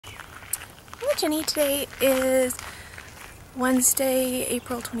Jenny. Today is Wednesday,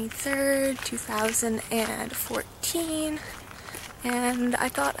 April 23rd, 2014, and I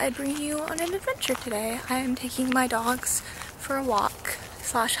thought I'd bring you on an adventure today. I am taking my dogs for a walk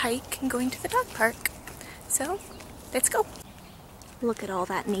 / hike and going to the dog park. So, let's go. Look at all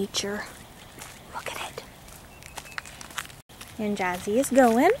that nature. Look at it. And Jazzy is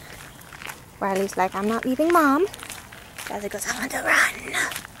going. Riley's like, I'm not leaving Mom. Jazzy goes, I want to run. I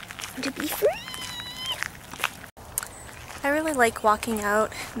want to be free. I really like walking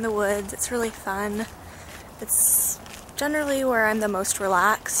out in the woods. It's really fun. It's generally where I'm the most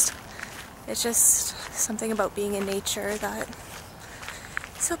relaxed. It's just something about being in nature that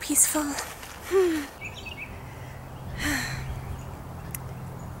is so peaceful.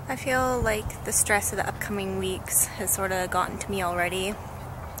 I feel like the stress of the upcoming weeks has sort of gotten to me already.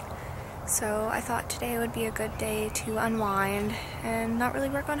 So I thought today would be a good day to unwind and not really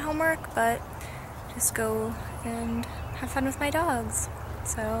work on homework, but just go and have fun with my dogs.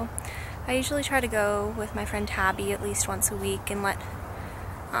 So I usually try to go with my friend Tabby at least once a week and let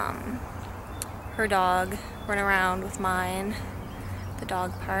her dog run around with mine, the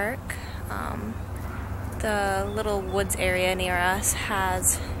dog park. The little woods area near us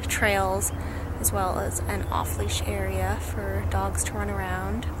has trails as well as an off-leash area for dogs to run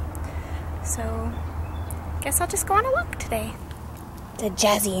around. So, guess I'll just go on a walk today. The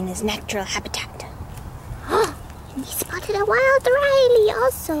Jazzy in his natural habitat. Oh, and he spotted a wild Riley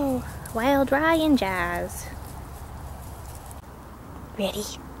also. Wild Rye and Jazz. Ready?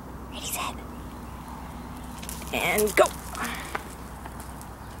 Ready, set. And go!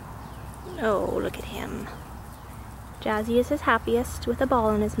 Oh, look at him. Jazzy is his happiest with a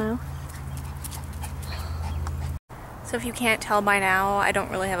ball in his mouth. So if you can't tell by now, I don't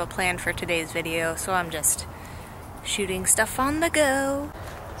really have a plan for today's video, so I'm just shooting stuff on the go.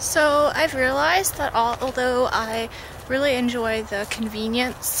 So I've realized that although I really enjoy the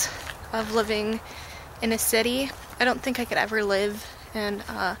convenience of living in a city, I don't think I could ever live in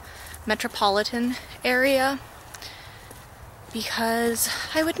a metropolitan area because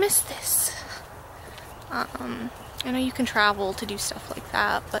I would miss this. I know you can travel to do stuff like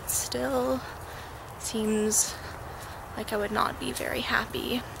that, but still seems like I would not be very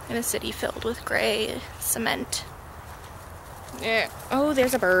happy in a city filled with gray cement. Yeah. Oh,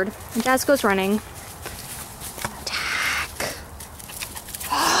 there's a bird. And Jazz goes running. Attack!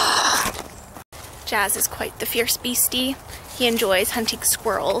 Jazz is quite the fierce beastie. He enjoys hunting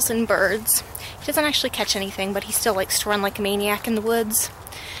squirrels and birds. He doesn't actually catch anything, but he still likes to run like a maniac in the woods.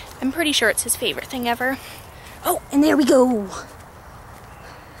 I'm pretty sure it's his favorite thing ever. Oh, and there we go!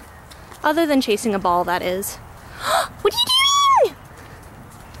 Other than chasing a ball, that is. What are you doing?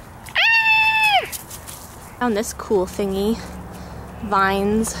 Ah! Found this cool thingy.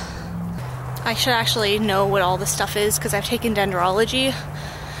 Vines. I should actually know what all this stuff is because I've taken dendrology,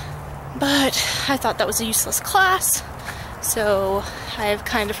 but I thought that was a useless class, so I've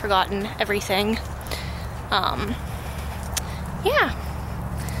kind of forgotten everything. Yeah.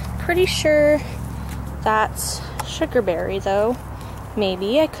 Pretty sure that's sugarberry though.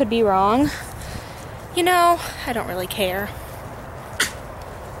 Maybe, I could be wrong. You know, I don't really care.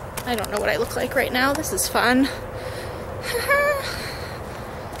 I don't know what I look like right now. This is fun.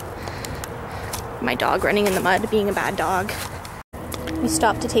 My dog running in the mud, being a bad dog. We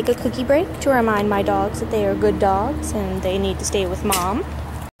stopped to take a cookie break to remind my dogs that they are good dogs and they need to stay with Mom.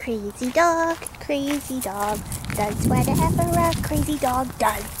 Crazy dog does whatever a crazy dog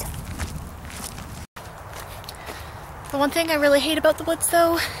does. The one thing I really hate about the woods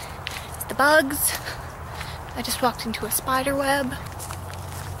though is the bugs. I just walked into a spider web.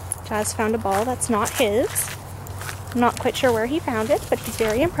 Jazz found a ball that's not his. I'm not quite sure where he found it, but he's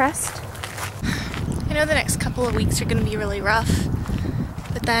very impressed. I know the next couple of weeks are going to be really rough,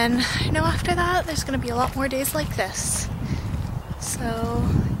 but then I know after that there's going to be a lot more days like this. So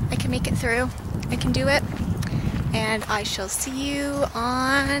I can make it through. I can do it. And I shall see you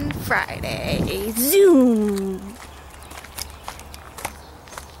on Friday. Zoom!